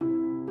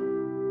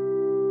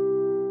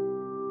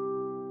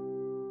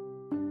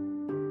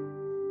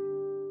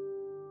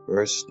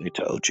First, they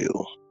told you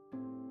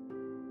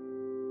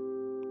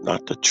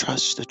not to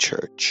trust the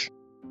church.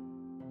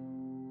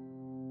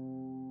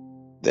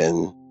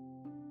 Then,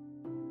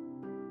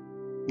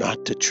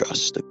 not to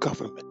trust the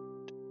government.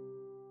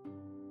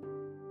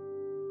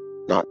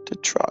 Not to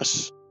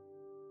trust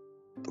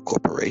the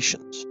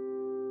corporations,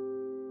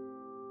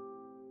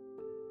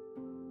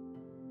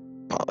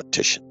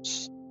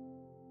 politicians.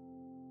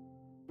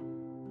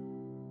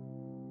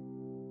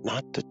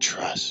 Not to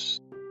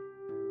trust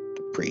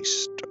the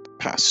priest or the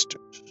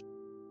pastors.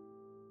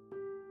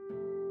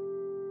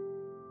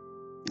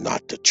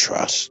 Not to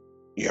trust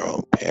your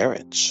own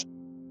parents.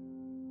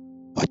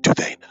 What do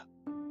they know?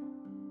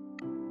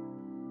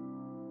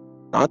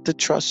 Not to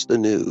trust the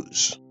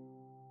news.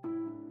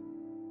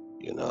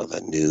 You know,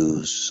 the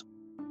news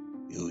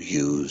you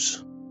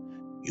use,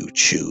 you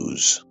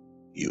choose,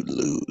 you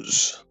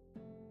lose.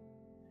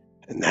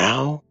 And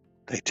now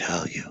they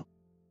tell you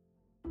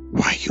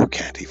why you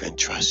can't even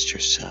trust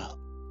yourself.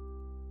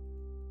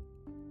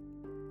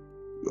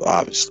 You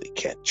obviously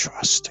can't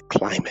trust the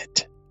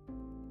climate.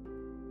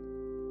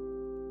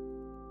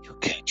 You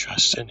can't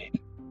trust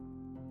anything.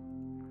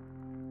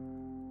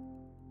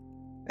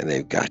 And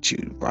they've got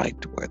you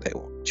right where they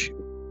want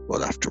you.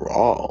 Well, after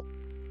all,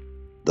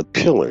 the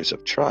pillars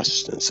of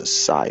trust in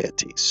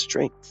society's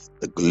strength,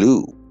 the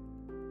glue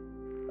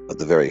of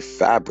the very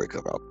fabric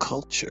of our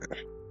culture,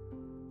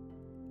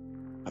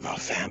 of our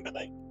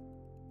family,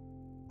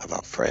 of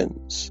our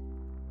friends,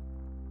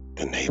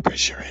 the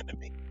neighbor's your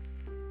enemy.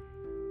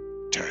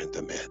 Turn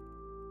them in.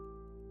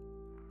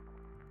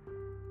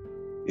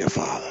 Your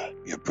father,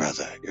 your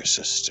brother, your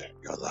sister,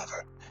 your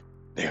lover,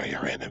 they're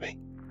your enemy.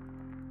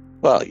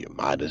 Well, you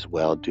might as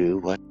well do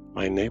what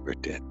my neighbor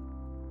did.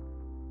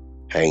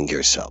 Hang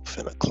yourself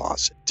in a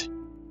closet.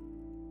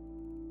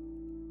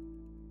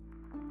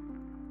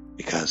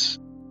 Because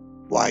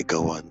why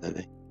go on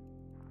living?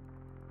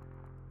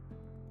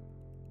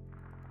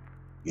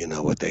 You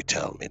know what they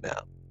tell me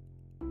now?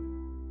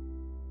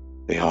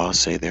 They all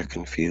say they're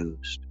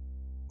confused.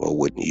 Well,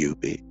 wouldn't you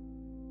be?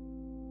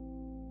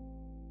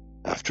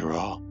 After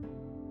all,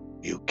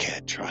 you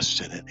can't trust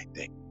in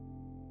anything.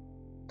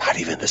 Not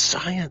even the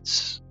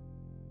science.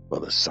 Well,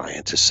 the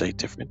scientists say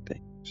different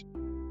things.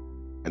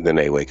 And then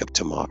they wake up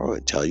tomorrow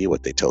and tell you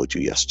what they told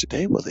you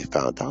yesterday. Well, they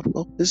found out,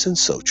 well, isn't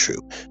so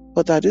true.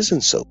 Well, that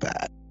isn't so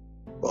bad.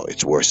 Well,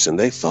 it's worse than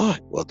they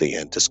thought. Well, the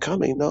end is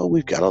coming. No,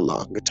 we've got a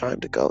longer time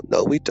to go.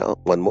 No, we don't.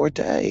 One more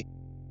day.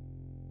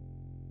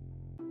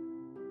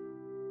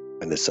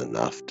 And it's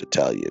enough to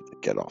tell you to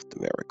get off the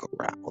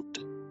merry-go-round.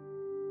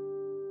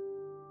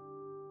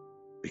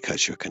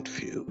 Because you're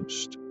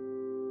confused.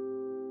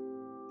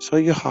 So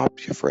you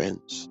hop your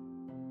friends.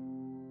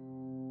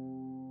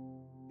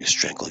 You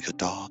strangle your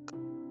dog.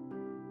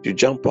 You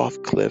jump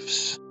off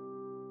cliffs.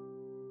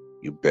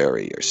 You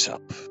bury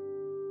yourself.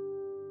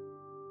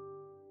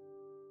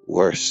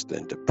 Worse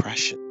than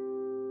depression.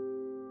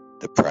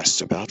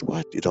 Depressed about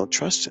what? You don't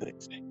trust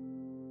anything.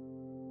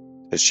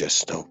 There's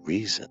just no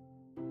reason.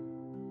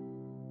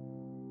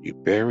 You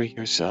bury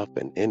yourself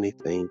in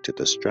anything to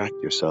distract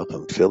yourself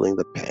from feeling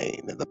the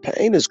pain. And the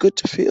pain is good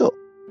to feel.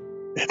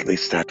 At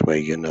least that way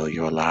you know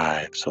you're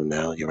alive. So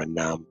now you're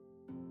numb.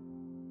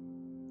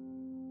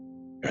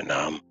 You're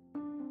numb.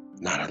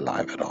 Not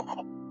alive at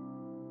all.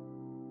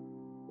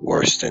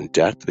 Worse than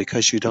death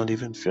because you don't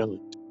even feel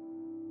it.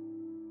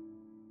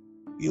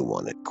 You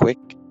want it quick.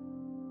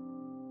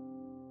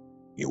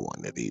 You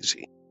want it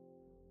easy.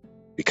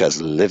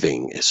 Because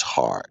living is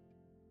hard.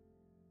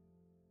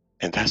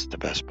 And that's the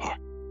best part.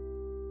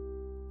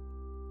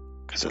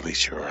 Because at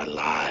least you're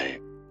alive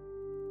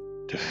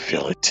to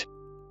feel it,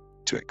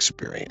 to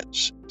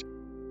experience it,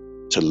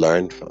 to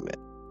learn from it,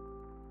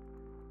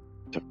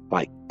 to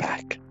fight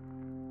back.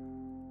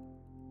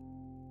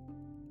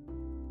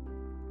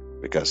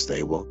 Because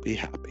they won't be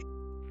happy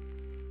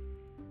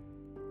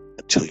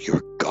until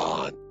you're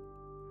gone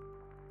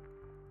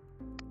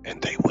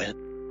and they win.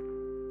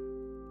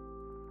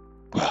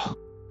 Well,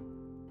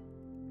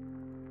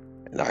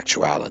 in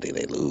actuality,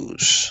 they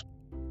lose.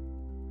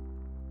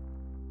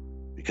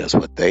 Because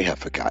what they have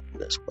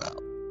forgotten as well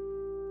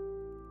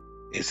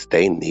is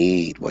they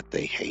need what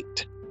they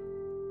hate.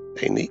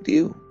 They need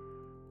you.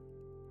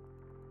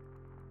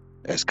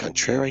 As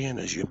contrarian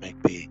as you may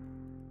be,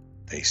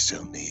 they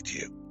still need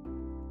you.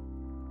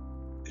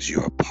 Because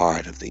you're a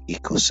part of the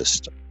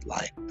ecosystem of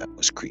life that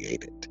was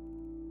created,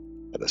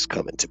 that has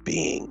come into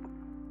being.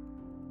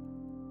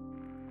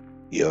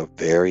 Your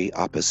very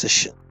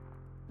opposition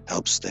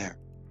helps their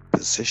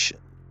position.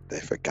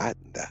 They've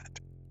forgotten that.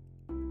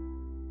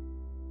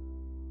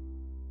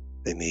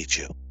 They need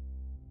you.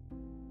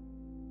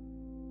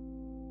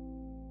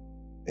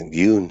 And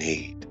you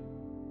need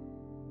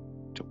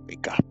to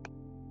wake up.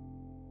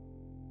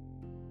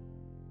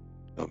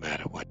 No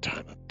matter what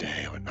time of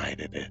day or night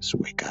it is,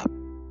 wake up.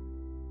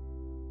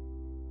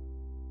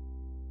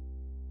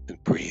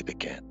 And breathe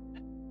again.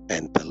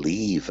 And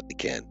believe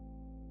again.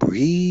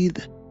 Breathe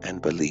and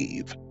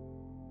believe.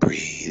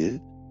 Breathe.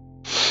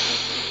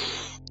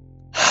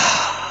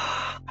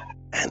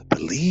 And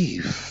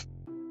believe.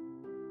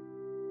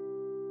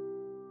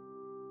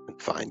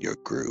 find your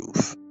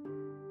groove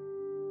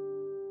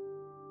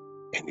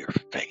in your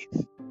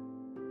faith,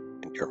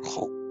 in your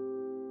hope,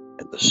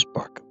 in the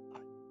spark of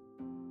life.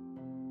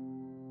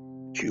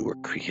 You were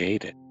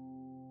created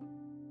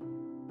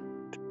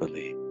to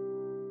believe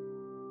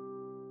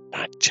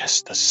not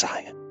just the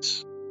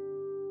science,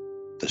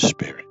 the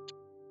spirit,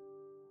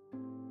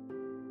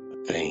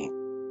 the thing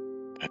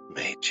that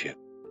made you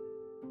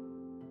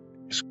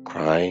is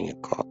crying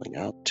and calling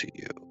out to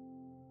you.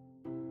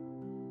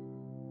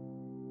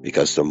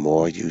 Because the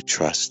more you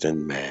trust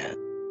in man,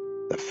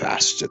 the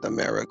faster the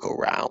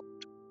merry-go-round.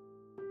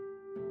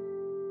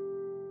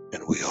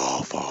 And we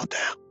all fall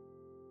down,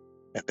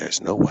 and there's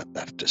no one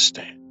left to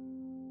stand.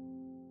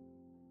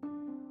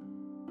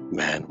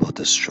 Man will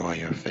destroy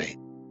your faith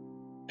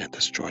and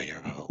destroy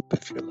your hope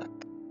if you let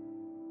them.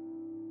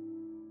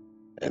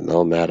 And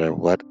no matter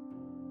what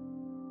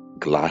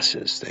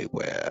glasses they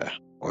wear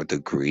or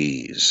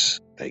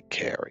degrees they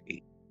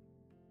carry,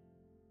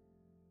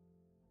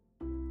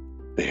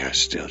 they are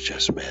still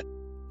just men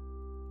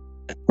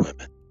and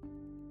women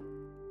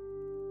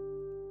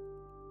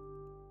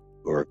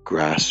who are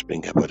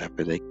grasping at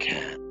whatever they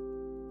can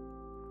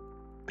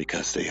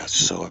because they are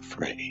so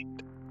afraid.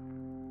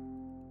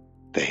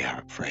 They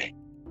are afraid.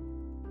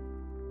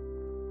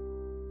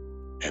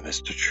 And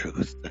it's the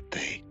truth that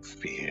they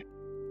fear.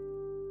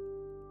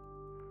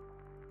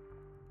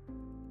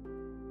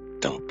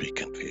 Don't be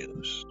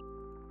confused.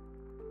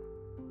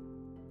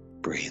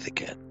 Breathe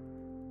again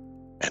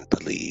and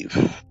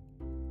believe.